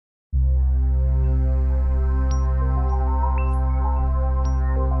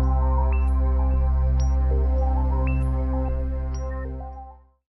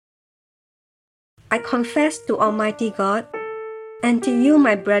I confess to Almighty God and to you,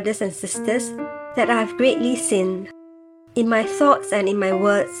 my brothers and sisters, that I have greatly sinned in my thoughts and in my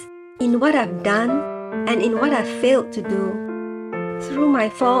words, in what I've done and in what I've failed to do, through my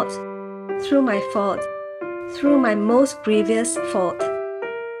fault, through my most grievous fault.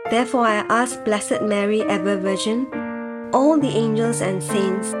 Therefore I ask Blessed Mary, ever Virgin, all the angels and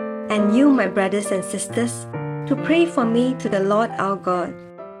saints, and you, my brothers and sisters, to pray for me to the Lord our God.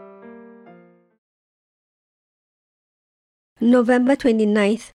 November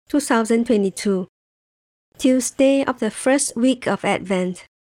 29th, 2022, Tuesday of the first week of Advent.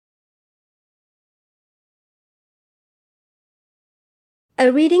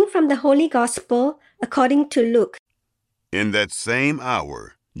 A reading from the Holy Gospel according to Luke. In that same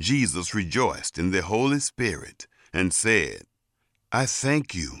hour, Jesus rejoiced in the Holy Spirit and said, I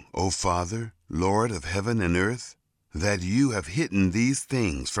thank you, O Father, Lord of heaven and earth, that you have hidden these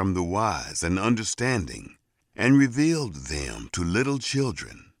things from the wise and understanding, and revealed them to little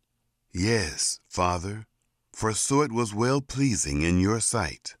children. Yes, Father, for so it was well-pleasing in your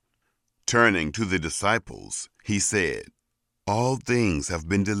sight. Turning to the disciples, he said, All things have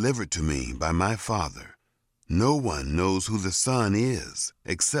been delivered to me by my Father. No one knows who the Son is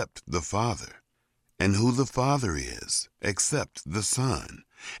except the Father, and who the Father is except the Son,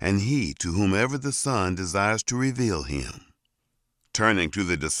 and he to whomever the Son desires to reveal him. Turning to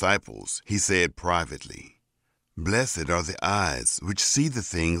the disciples, he said privately, Blessed are the eyes which see the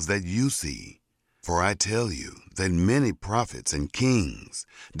things that you see. For I tell you that many prophets and kings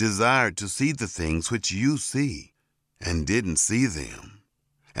desired to see the things which you see, and didn't see them,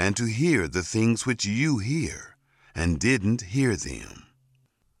 and to hear the things which you hear, and didn't hear them.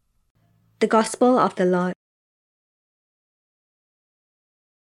 The Gospel of the Lord.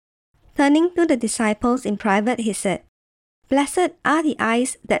 Turning to the disciples in private, he said, Blessed are the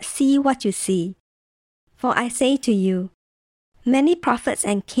eyes that see what you see. For I say to you, many prophets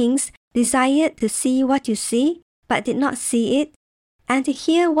and kings desired to see what you see, but did not see it, and to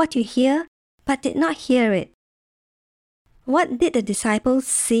hear what you hear, but did not hear it. What did the disciples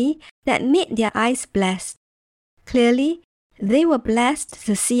see that made their eyes blessed? Clearly, they were blessed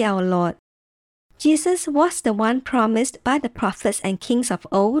to see our Lord. Jesus was the one promised by the prophets and kings of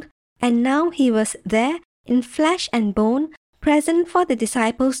old, and now he was there in flesh and bone, present for the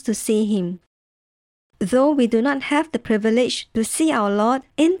disciples to see him. Though we do not have the privilege to see our Lord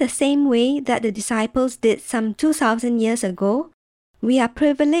in the same way that the disciples did some 2,000 years ago, we are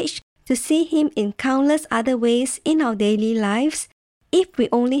privileged to see him in countless other ways in our daily lives if we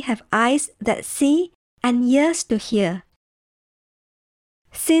only have eyes that see and ears to hear.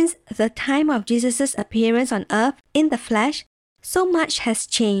 Since the time of Jesus' appearance on earth in the flesh, so much has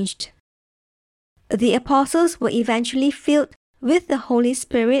changed. The apostles were eventually filled with the Holy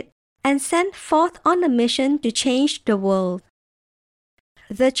Spirit and sent forth on a mission to change the world.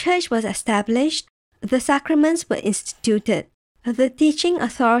 The church was established, the sacraments were instituted, the teaching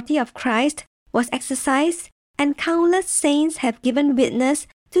authority of Christ was exercised, and countless saints have given witness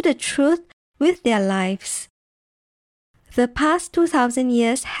to the truth with their lives. The past 2,000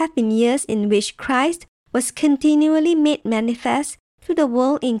 years have been years in which Christ was continually made manifest to the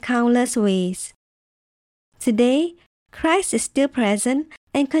world in countless ways. Today, Christ is still present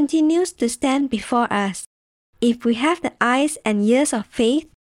and continues to stand before us. If we have the eyes and ears of faith,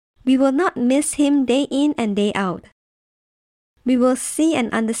 we will not miss him day in and day out. We will see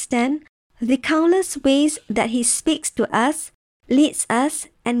and understand the countless ways that he speaks to us, leads us,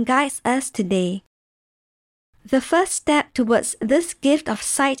 and guides us today. The first step towards this gift of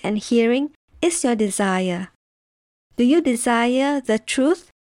sight and hearing is your desire. Do you desire the truth?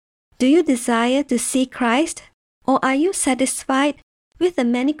 Do you desire to see Christ? Or are you satisfied with the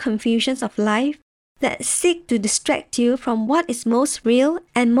many confusions of life that seek to distract you from what is most real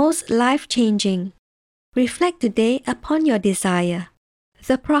and most life-changing? Reflect today upon your desire.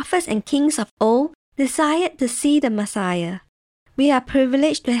 The prophets and kings of old desired to see the Messiah. We are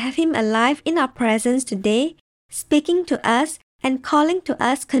privileged to have him alive in our presence today, speaking to us and calling to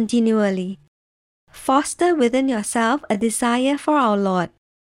us continually. Foster within yourself a desire for our Lord.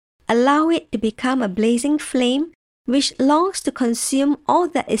 Allow it to become a blazing flame which longs to consume all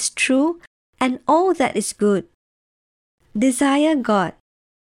that is true and all that is good. Desire God.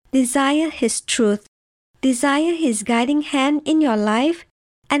 Desire his truth. Desire his guiding hand in your life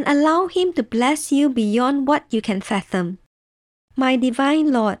and allow him to bless you beyond what you can fathom. My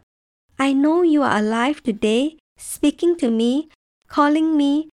divine Lord, I know you are alive today, speaking to me, calling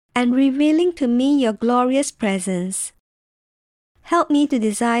me, and revealing to me your glorious presence. Help me to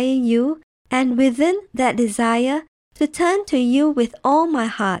desire you, and within that desire, to turn to you with all my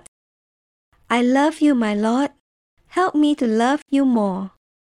heart. I love you, my Lord. Help me to love you more.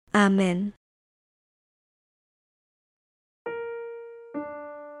 Amen.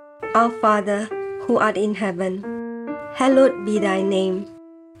 Our Father, who art in heaven, hallowed be thy name.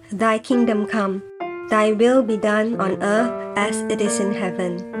 Thy kingdom come, thy will be done on earth as it is in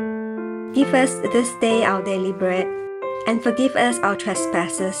heaven. Give us this day our daily bread, and forgive us our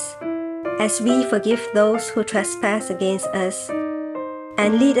trespasses, as we forgive those who trespass against us.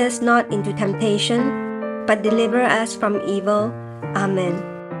 And lead us not into temptation, but deliver us from evil. Amen.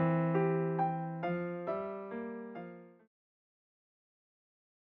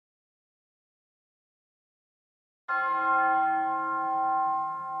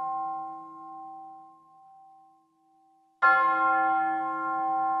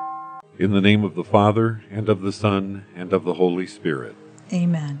 In the name of the Father, and of the Son, and of the Holy Spirit.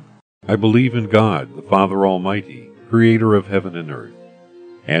 Amen. I believe in God, the Father Almighty, creator of heaven and earth,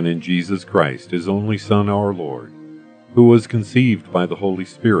 and in Jesus Christ, his only Son, our Lord, who was conceived by the Holy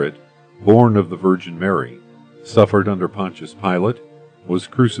Spirit, born of the Virgin Mary, suffered under Pontius Pilate, was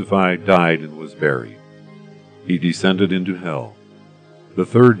crucified, died, and was buried. He descended into hell. The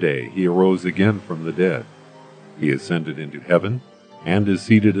third day he arose again from the dead. He ascended into heaven, and is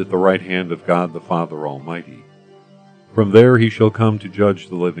seated at the right hand of God the Father Almighty. From there he shall come to judge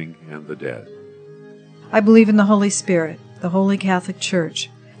the living and the dead. I believe in the Holy Spirit, the Holy Catholic Church,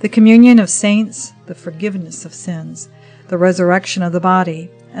 the communion of saints, the forgiveness of sins, the resurrection of the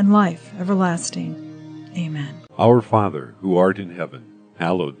body, and life everlasting. Amen. Our Father, who art in heaven,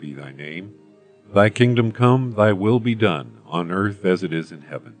 hallowed be thy name. Thy kingdom come, thy will be done, on earth as it is in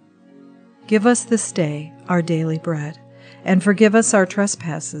heaven. Give us this day our daily bread, and forgive us our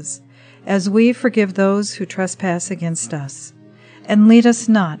trespasses, as we forgive those who trespass against us. And lead us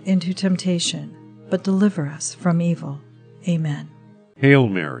not into temptation, but deliver us from evil. Amen. Hail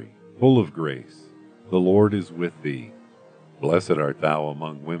Mary, full of grace, the Lord is with thee. Blessed art thou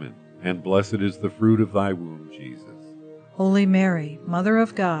among women, and blessed is the fruit of thy womb, Jesus. Holy Mary, Mother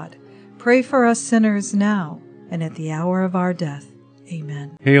of God, pray for us sinners now and at the hour of our death.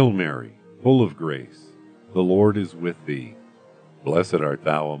 Amen. Hail Mary, full of grace, the Lord is with thee. Blessed art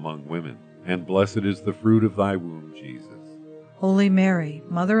thou among women, and blessed is the fruit of thy womb, Jesus. Holy Mary,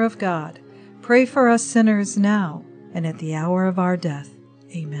 Mother of God, pray for us sinners now and at the hour of our death.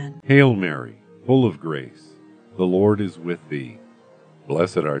 Amen. Hail Mary, full of grace, the Lord is with thee.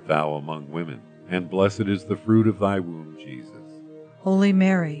 Blessed art thou among women, and blessed is the fruit of thy womb, Jesus. Holy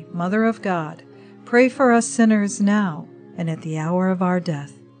Mary, Mother of God, pray for us sinners now and at the hour of our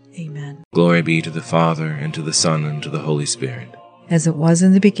death. Amen. Glory be to the Father, and to the Son, and to the Holy Spirit. As it was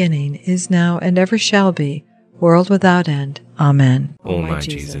in the beginning, is now, and ever shall be, world without end. Amen. O my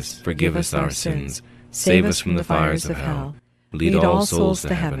Jesus, forgive us our sins, save us from the fires of hell, lead all souls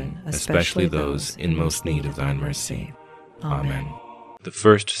to heaven, especially those in most need of thine mercy. Amen. The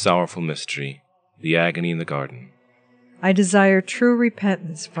first sorrowful mystery, the agony in the garden. I desire true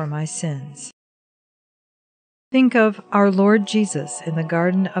repentance for my sins. Think of our Lord Jesus in the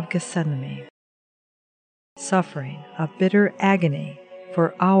Garden of Gethsemane, suffering a bitter agony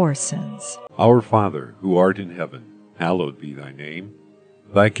for our sins. Our Father, who art in heaven, hallowed be thy name.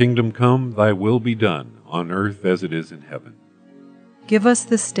 Thy kingdom come, thy will be done, on earth as it is in heaven. Give us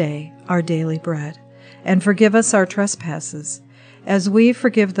this day our daily bread, and forgive us our trespasses, as we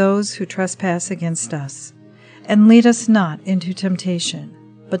forgive those who trespass against us. And lead us not into temptation,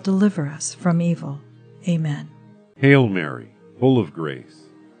 but deliver us from evil. Amen. Hail Mary, full of grace,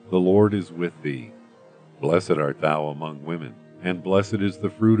 the Lord is with thee. Blessed art thou among women, and blessed is the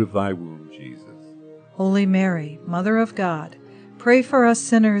fruit of thy womb, Jesus. Holy Mary, Mother of God, pray for us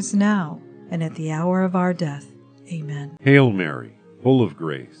sinners now and at the hour of our death. Amen. Hail Mary, full of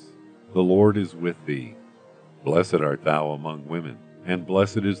grace, the Lord is with thee. Blessed art thou among women, and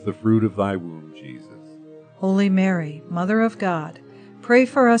blessed is the fruit of thy womb, Jesus. Holy Mary, Mother of God, pray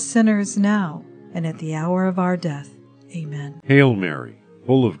for us sinners now and at the hour of our death. Amen. Hail Mary,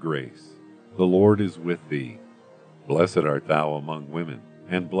 full of grace, the Lord is with thee. Blessed art thou among women,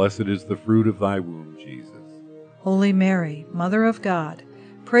 and blessed is the fruit of thy womb, Jesus. Holy Mary, Mother of God,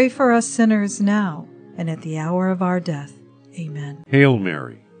 pray for us sinners now and at the hour of our death. Amen. Hail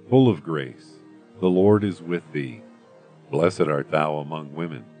Mary, full of grace, the Lord is with thee. Blessed art thou among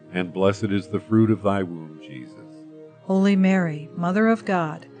women, and blessed is the fruit of thy womb, Jesus. Holy Mary, Mother of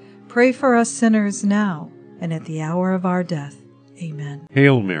God, pray for us sinners now and at the hour of our death. Amen.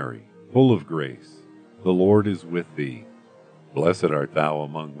 Hail Mary, full of grace, the Lord is with thee. Blessed art thou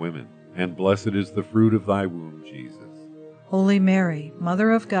among women, and blessed is the fruit of thy womb, Jesus. Holy Mary,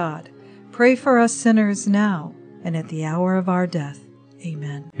 Mother of God, pray for us sinners now and at the hour of our death.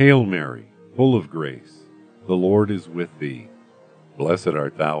 Amen. Hail Mary, full of grace. The Lord is with thee. Blessed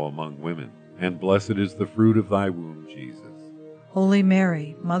art thou among women, and blessed is the fruit of thy womb, Jesus. Holy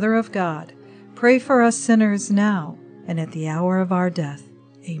Mary, Mother of God, pray for us sinners now and at the hour of our death.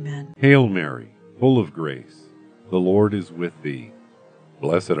 Amen. Hail Mary, full of grace. The Lord is with thee.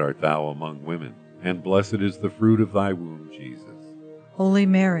 Blessed art thou among women, and blessed is the fruit of thy womb, Jesus. Holy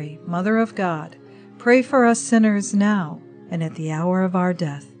Mary, Mother of God, pray for us sinners now and at the hour of our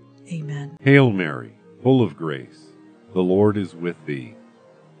death. Amen. Hail Mary, full of grace. The Lord is with thee.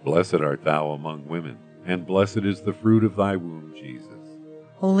 Blessed art thou among women, and blessed is the fruit of thy womb, Jesus.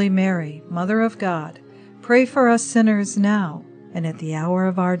 Holy Mary, Mother of God, pray for us sinners now and at the hour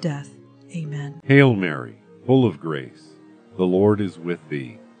of our death. Amen. Hail Mary, full of grace. The Lord is with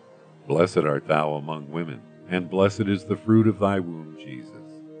thee. Blessed art thou among women, and blessed is the fruit of thy womb, Jesus.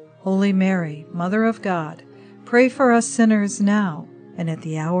 Holy Mary, Mother of God, pray for us sinners now and at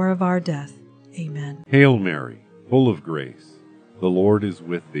the hour of our death. Amen. Hail Mary, full of grace. The Lord is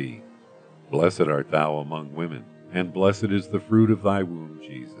with thee. Blessed art thou among women, and blessed is the fruit of thy womb,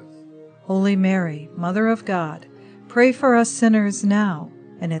 Jesus. Holy Mary, Mother of God, pray for us sinners now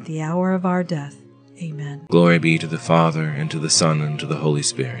and at the hour of our death. Amen. Glory be to the Father, and to the Son, and to the Holy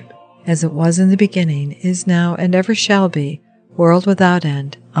Spirit. As it was in the beginning, is now, and ever shall be, world without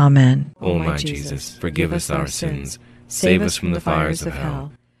end. Amen. O my Jesus, forgive us our sins, save us from the fires of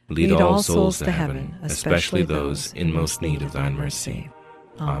hell, lead all souls to heaven, especially those in most need of thine mercy.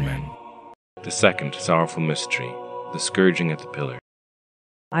 Amen. The second sorrowful mystery, the scourging at the pillar.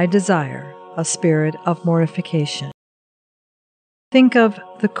 I desire a spirit of mortification. Think of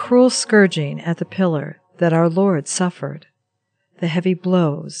the cruel scourging at the pillar that our Lord suffered, the heavy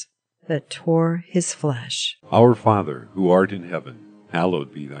blows that tore his flesh. Our Father, who art in heaven,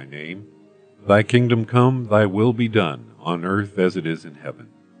 hallowed be thy name. Thy kingdom come, thy will be done, on earth as it is in heaven.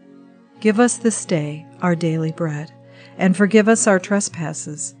 Give us this day our daily bread, and forgive us our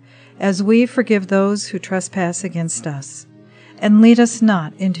trespasses, as we forgive those who trespass against us. And lead us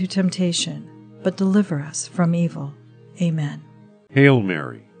not into temptation, but deliver us from evil. Amen. Hail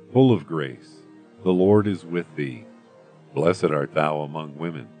Mary, full of grace. The Lord is with thee. Blessed art thou among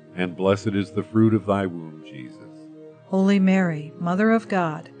women, and blessed is the fruit of thy womb, Jesus. Holy Mary, Mother of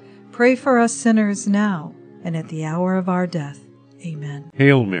God, pray for us sinners now and at the hour of our death. Amen.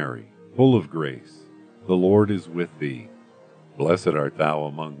 Hail Mary, full of grace. The Lord is with thee. Blessed art thou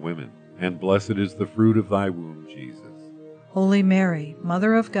among women, and blessed is the fruit of thy womb, Jesus. Holy Mary,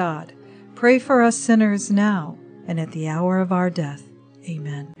 Mother of God, pray for us sinners now and at the hour of our death.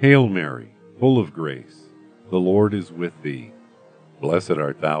 Amen. Hail Mary, full of grace. The Lord is with thee. Blessed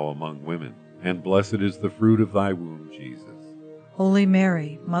art thou among women, and blessed is the fruit of thy womb, Jesus. Holy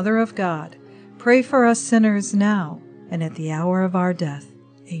Mary, Mother of God, pray for us sinners now and at the hour of our death.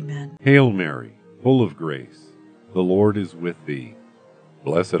 Amen. Hail Mary, full of grace. The Lord is with thee.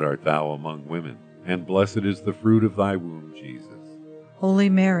 Blessed art thou among women, and blessed is the fruit of thy womb, Jesus. Holy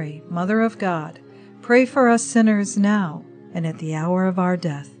Mary, Mother of God, pray for us sinners now and at the hour of our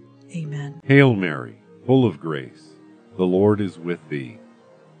death. Amen. Hail Mary, full of grace. The Lord is with thee.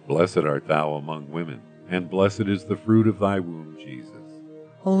 Blessed art thou among women, and blessed is the fruit of thy womb, Jesus.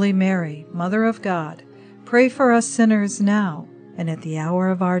 Holy Mary, Mother of God, pray for us sinners now and at the hour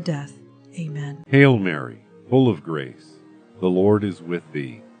of our death. Amen. Hail Mary, full of grace. The Lord is with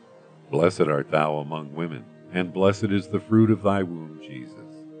thee. Blessed art thou among women, and blessed is the fruit of thy womb, Jesus.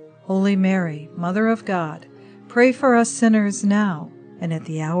 Holy Mary, Mother of God, pray for us sinners now and at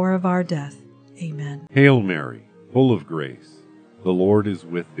the hour of our death. Amen. Hail Mary, full of grace. The Lord is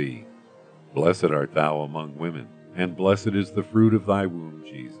with thee. Blessed art thou among women, and blessed is the fruit of thy womb,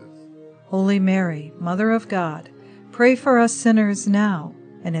 Jesus. Holy Mary, Mother of God, pray for us sinners now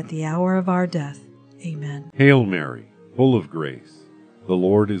and at the hour of our death. Amen. Hail Mary, full of grace. The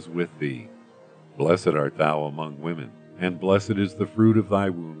Lord is with thee. Blessed art thou among women, and blessed is the fruit of thy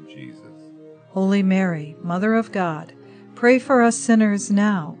womb, Jesus. Holy Mary, Mother of God, pray for us sinners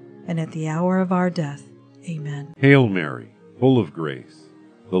now and at the hour of our death. Amen. Hail Mary, full of grace.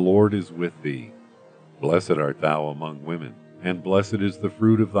 The Lord is with thee. Blessed art thou among women, and blessed is the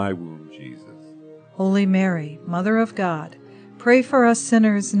fruit of thy womb, Jesus. Holy Mary, Mother of God, pray for us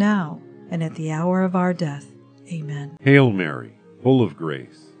sinners now and at the hour of our death. Amen. Hail Mary, full of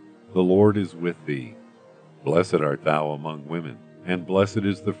grace. The Lord is with thee. Blessed art thou among women, and blessed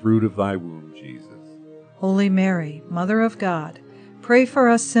is the fruit of thy womb, Jesus. Holy Mary, Mother of God, pray for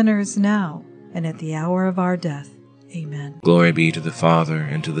us sinners now and at the hour of our death. Amen. Glory be to the Father,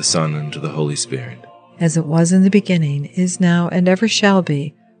 and to the Son, and to the Holy Spirit. As it was in the beginning, is now, and ever shall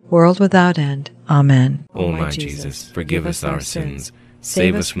be, world without end. Amen. O my Jesus, forgive us our sins,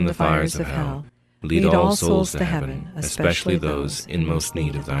 Save us from the fires of hell. Lead all souls to heaven, especially those in most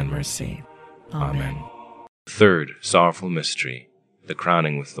need of thine mercy. Amen. Third sorrowful mystery, the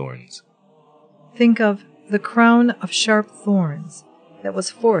crowning with thorns. Think of the crown of sharp thorns that was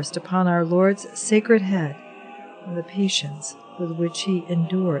forced upon our Lord's sacred head, and the patience with which he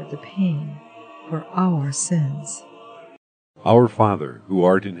endured the pain for our sins. Our Father, who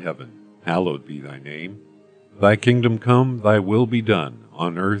art in heaven, hallowed be thy name. Thy kingdom come, thy will be done,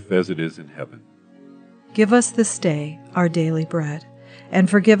 on earth as it is in heaven. Give us this day our daily bread, and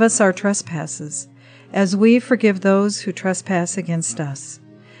forgive us our trespasses, as we forgive those who trespass against us.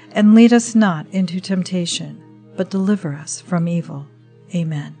 And lead us not into temptation, but deliver us from evil.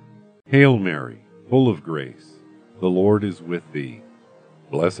 Amen. Hail Mary, full of grace, the Lord is with thee.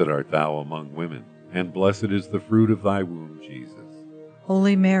 Blessed art thou among women, and blessed is the fruit of thy womb, Jesus.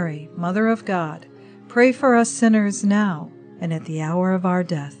 Holy Mary, Mother of God, pray for us sinners now and at the hour of our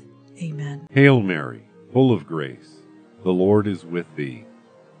death. Amen. Hail Mary, full of grace, the Lord is with thee.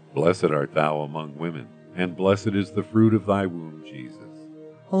 Blessed art thou among women, and blessed is the fruit of thy womb, Jesus.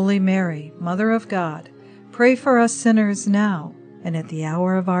 Holy Mary, Mother of God, pray for us sinners now and at the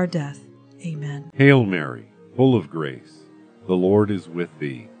hour of our death. Amen. Hail Mary, full of grace, the Lord is with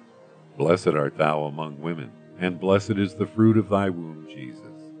thee. Blessed art thou among women, and blessed is the fruit of thy womb, Jesus.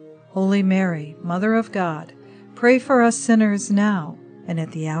 Holy Mary, Mother of God, pray for us sinners now and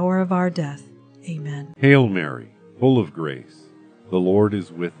at the hour of our death. Amen. Hail Mary, full of grace, the Lord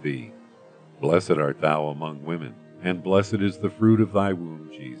is with thee. Blessed art thou among women, and blessed is the fruit of thy womb,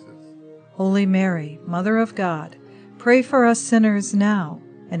 Jesus. Holy Mary, Mother of God, pray for us sinners now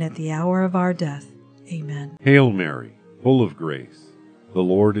and at the hour of our death. Amen. Hail Mary, full of grace, the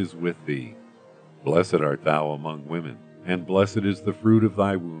Lord is with thee. Blessed art thou among women, and blessed is the fruit of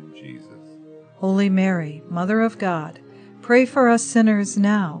thy womb, Jesus. Holy Mary, Mother of God, pray for us sinners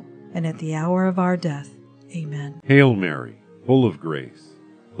now and at the hour of our death. Amen. Hail Mary, full of grace,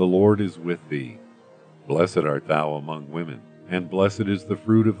 the Lord is with thee. Blessed art thou among women, and blessed is the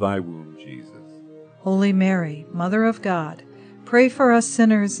fruit of thy womb, Jesus. Holy Mary, Mother of God, pray for us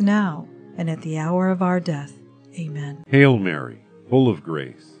sinners now and at the hour of our death. Amen. Hail Mary, full of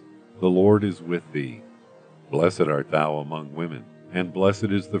grace, the Lord is with thee. Blessed art thou among women, and blessed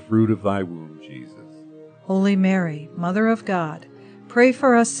is the fruit of thy womb, Jesus. Holy Mary, Mother of God, pray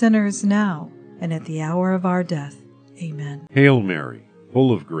for us sinners now and at the hour of our death. Amen. Hail Mary,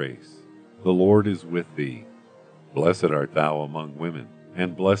 full of grace, the Lord is with thee. Blessed art thou among women,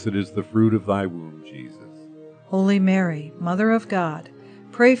 and blessed is the fruit of thy womb, Jesus. Holy Mary, Mother of God,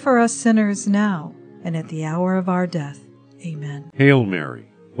 pray for us sinners now and at the hour of our death. Amen. Hail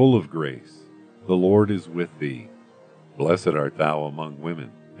Mary, full of grace, the Lord is with thee. Blessed art thou among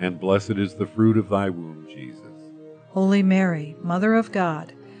women, and blessed is the fruit of thy womb, Jesus. Holy Mary, Mother of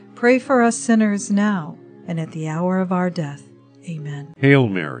God, pray for us sinners now and at the hour of our death. Amen. Hail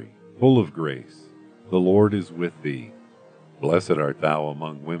Mary, full of grace, the Lord is with thee. Blessed art thou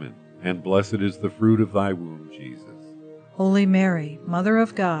among women, and blessed is the fruit of thy womb, Jesus. Holy Mary, Mother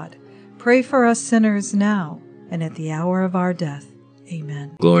of God, pray for us sinners now and at the hour of our death.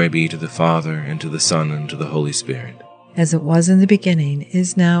 Amen. Glory be to the Father, and to the Son, and to the Holy Spirit. As it was in the beginning,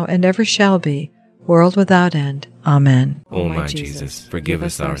 is now, and ever shall be, world without end. Amen. O my Jesus, forgive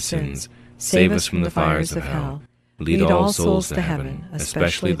us our sins, save us from the fires of hell, lead all souls to heaven,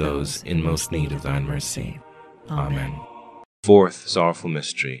 especially those in most need of thine mercy. Amen. Fourth sorrowful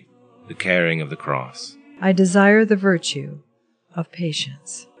mystery, the carrying of the cross. I desire the virtue of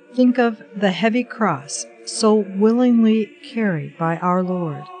patience. Think of the heavy cross so willingly carried by our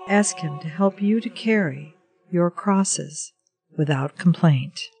Lord. Ask Him to help you to carry your crosses without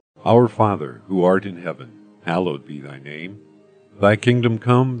complaint. Our Father, who art in heaven, hallowed be thy name. Thy kingdom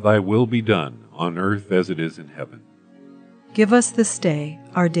come, thy will be done, on earth as it is in heaven. Give us this day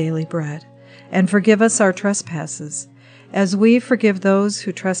our daily bread, and forgive us our trespasses, as we forgive those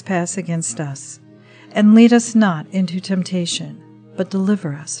who trespass against us. And lead us not into temptation, but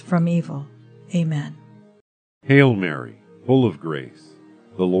deliver us from evil. Amen. Hail Mary, full of grace,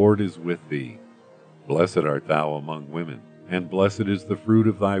 the Lord is with thee. Blessed art thou among women, and blessed is the fruit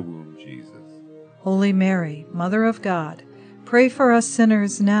of thy womb, Jesus. Holy Mary, Mother of God, pray for us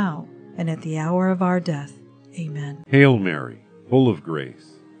sinners now and at the hour of our death. Amen. Hail Mary, full of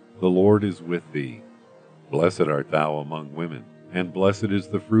grace, the Lord is with thee. Blessed art thou among women, and blessed is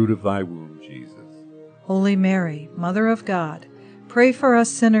the fruit of thy womb, Jesus. Holy Mary, Mother of God, pray for us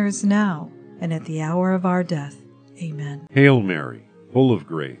sinners now and at the hour of our death. Amen. Hail Mary, full of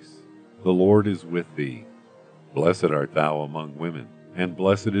grace, the Lord is with thee. Blessed art thou among women, and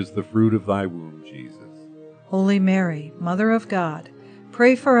blessed is the fruit of thy womb, Jesus. Holy Mary, Mother of God,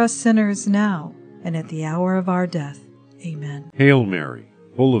 pray for us sinners now and at the hour of our death. Amen. Hail Mary,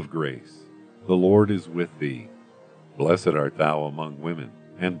 full of grace, the Lord is with thee. Blessed art thou among women,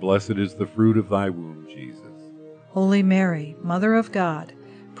 and blessed is the fruit of thy womb, Jesus. Holy Mary, Mother of God,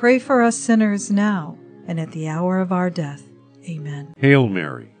 pray for us sinners now and at the hour of our death. Amen. Hail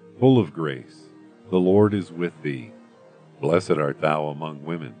Mary, full of grace, the Lord is with thee. Blessed art thou among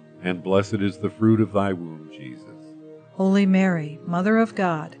women, and blessed is the fruit of thy womb, Jesus. Holy Mary, Mother of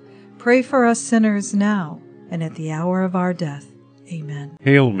God, pray for us sinners now and at the hour of our death. Amen.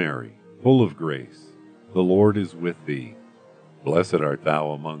 Hail Mary, full of grace, the Lord is with thee. Blessed art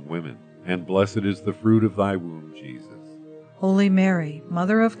thou among women, and blessed is the fruit of thy womb, Jesus. Holy Mary,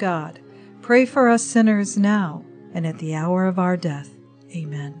 Mother of God, pray for us sinners now and at the hour of our death.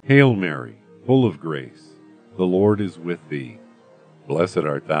 Amen. Hail Mary, full of grace, the Lord is with thee. Blessed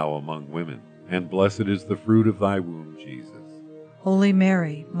art thou among women, and blessed is the fruit of thy womb, Jesus. Holy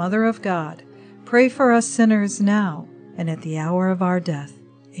Mary, Mother of God, pray for us sinners now and at the hour of our death.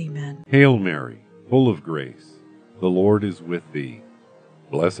 Amen. Hail Mary, full of grace, the Lord is with thee.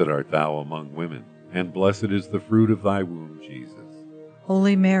 Blessed art thou among women, and blessed is the fruit of thy womb, Jesus.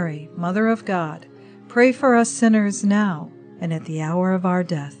 Holy Mary, Mother of God, pray for us sinners now and at the hour of our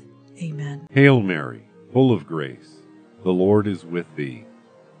death. Amen. Hail Mary, full of grace, the Lord is with thee.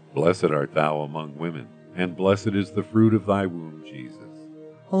 Blessed art thou among women, and blessed is the fruit of thy womb, Jesus.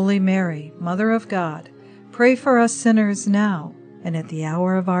 Holy Mary, Mother of God, pray for us sinners now and at the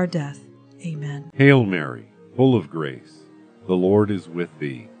hour of our death. Amen. Hail Mary, full of grace, the Lord is with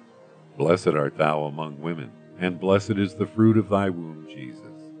thee. Blessed art thou among women, and blessed is the fruit of thy womb, Jesus.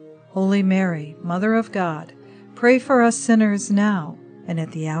 Holy Mary, Mother of God, pray for us sinners now and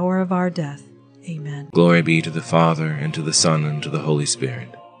at the hour of our death. Amen. Glory be to the Father, and to the Son, and to the Holy Spirit.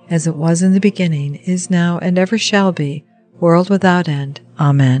 As it was in the beginning, is now, and ever shall be, world without end.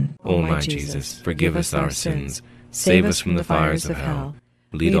 Amen. O my Jesus, forgive us our sins, save us from the fires of hell,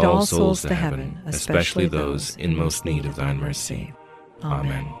 lead all souls to heaven, especially those in most need of thine mercy.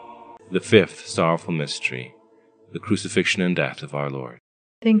 Amen. The fifth sorrowful mystery, the crucifixion and death of our Lord.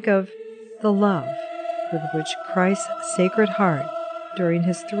 Think of the love with which Christ's Sacred Heart, during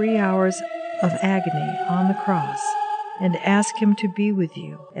his 3 hours of agony on the cross, and ask him to be with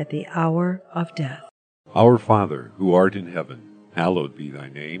you at the hour of death. Our Father, who art in heaven, hallowed be thy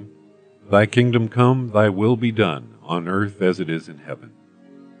name. Thy kingdom come, thy will be done, on earth as it is in heaven.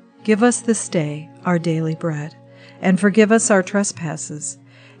 Give us this day our daily bread, and forgive us our trespasses,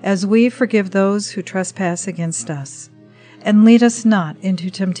 as we forgive those who trespass against us. And lead us not into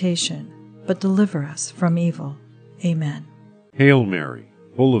temptation, but deliver us from evil. Amen. Hail Mary,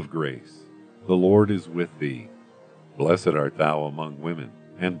 full of grace, the Lord is with thee. Blessed art thou among women,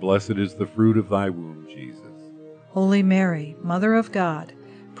 and blessed is the fruit of thy womb, Jesus. Holy Mary, Mother of God,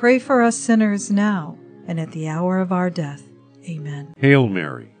 pray for us sinners now and at the hour of our death. Amen. Hail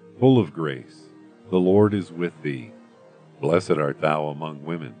Mary, full of grace, the Lord is with thee. Blessed art thou among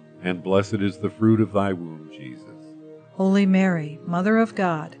women, and blessed is the fruit of thy womb, Jesus. Holy Mary, Mother of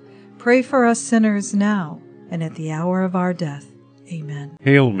God, pray for us sinners now and at the hour of our death. Amen.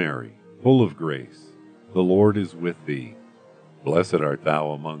 Hail Mary, full of grace, the Lord is with thee. Blessed art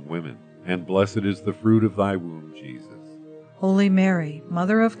thou among women, and blessed is the fruit of thy womb, Jesus. Holy Mary,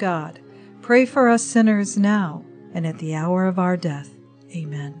 Mother of God, pray for us sinners now and at the hour of our death.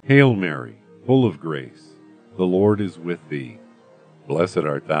 Amen. Hail Mary, full of grace, the Lord is with thee. Blessed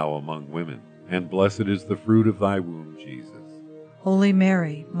art thou among women, and blessed is the fruit of thy womb, Jesus. Holy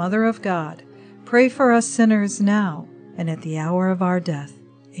Mary, Mother of God, pray for us sinners now and at the hour of our death.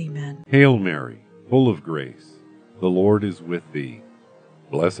 Amen. Hail Mary, full of grace, the Lord is with thee.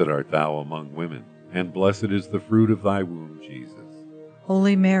 Blessed art thou among women, and blessed is the fruit of thy womb, Jesus.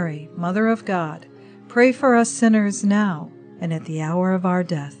 Holy Mary, Mother of God, pray for us sinners now and at the hour of our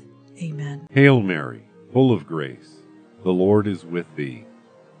death. Amen. Hail Mary, full of grace, the Lord is with thee.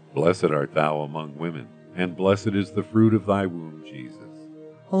 Blessed art thou among women, and blessed is the fruit of thy womb, Jesus.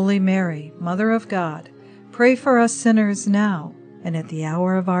 Holy Mary, Mother of God, pray for us sinners now and at the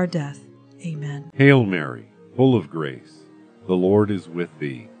hour of our death. Amen. Hail Mary, full of grace, the Lord is with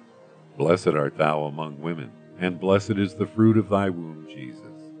thee. Blessed art thou among women, and blessed is the fruit of thy womb, Jesus.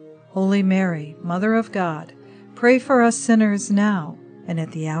 Holy Mary, Mother of God, pray for us sinners now and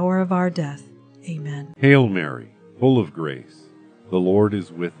at the hour of our death. Amen. Hail Mary, full of grace, the Lord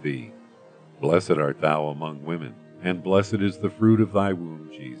is with thee. Blessed art thou among women, and blessed is the fruit of thy womb,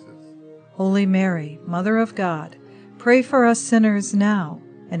 Jesus. Holy Mary, Mother of God, pray for us sinners now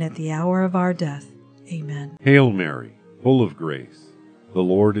and at the hour of our death. Amen. Hail Mary, full of grace, the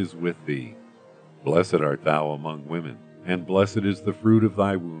Lord is with thee. Blessed art thou among women, and blessed is the fruit of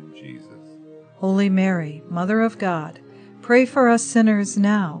thy womb, Jesus. Holy Mary, Mother of God, pray for us sinners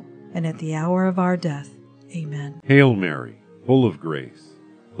now and at the hour of our death. Amen. Hail Mary, full of grace,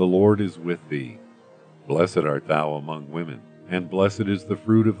 the Lord is with thee. Blessed art thou among women, and blessed is the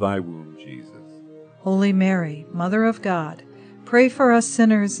fruit of thy womb, Jesus. Holy Mary, Mother of God, pray for us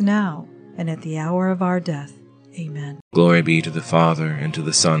sinners now and at the hour of our death. Amen. Glory be to the Father, and to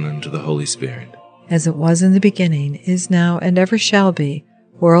the Son, and to the Holy Spirit. As it was in the beginning, is now, and ever shall be,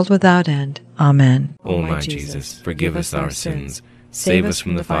 world without end. Amen. O my Jesus, forgive us our sins, save us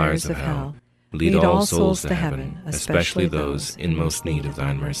from the fires of hell, lead all souls to heaven, especially those in most need of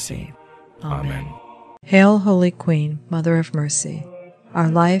thine mercy. Amen. Hail, Holy Queen, Mother of Mercy, our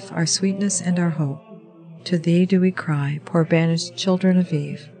life, our sweetness, and our hope. To thee do we cry, poor banished children of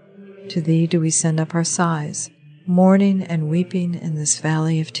Eve. To thee do we send up our sighs, mourning and weeping in this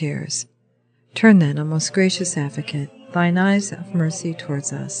valley of tears. Turn then, O most gracious Advocate, thine eyes of mercy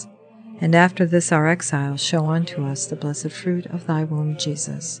towards us, and after this our exile show unto us the blessed fruit of thy womb,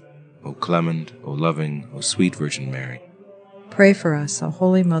 Jesus. O clement, O loving, O sweet Virgin Mary, Pray for us, O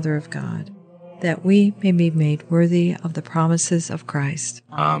Holy Mother of God, that we may be made worthy of the promises of Christ.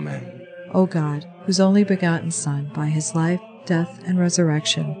 Amen. O God, whose only begotten Son, by his life, death, and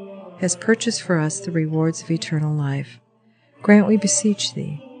resurrection, has purchased for us the rewards of eternal life, grant, we beseech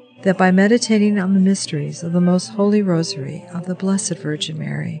thee, that by meditating on the mysteries of the most holy Rosary of the Blessed Virgin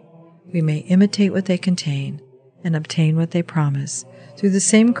Mary, we may imitate what they contain and obtain what they promise, through the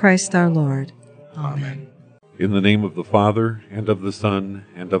same Christ our Lord. Amen. In the name of the Father, and of the Son,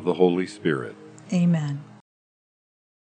 and of the Holy Spirit. Amen.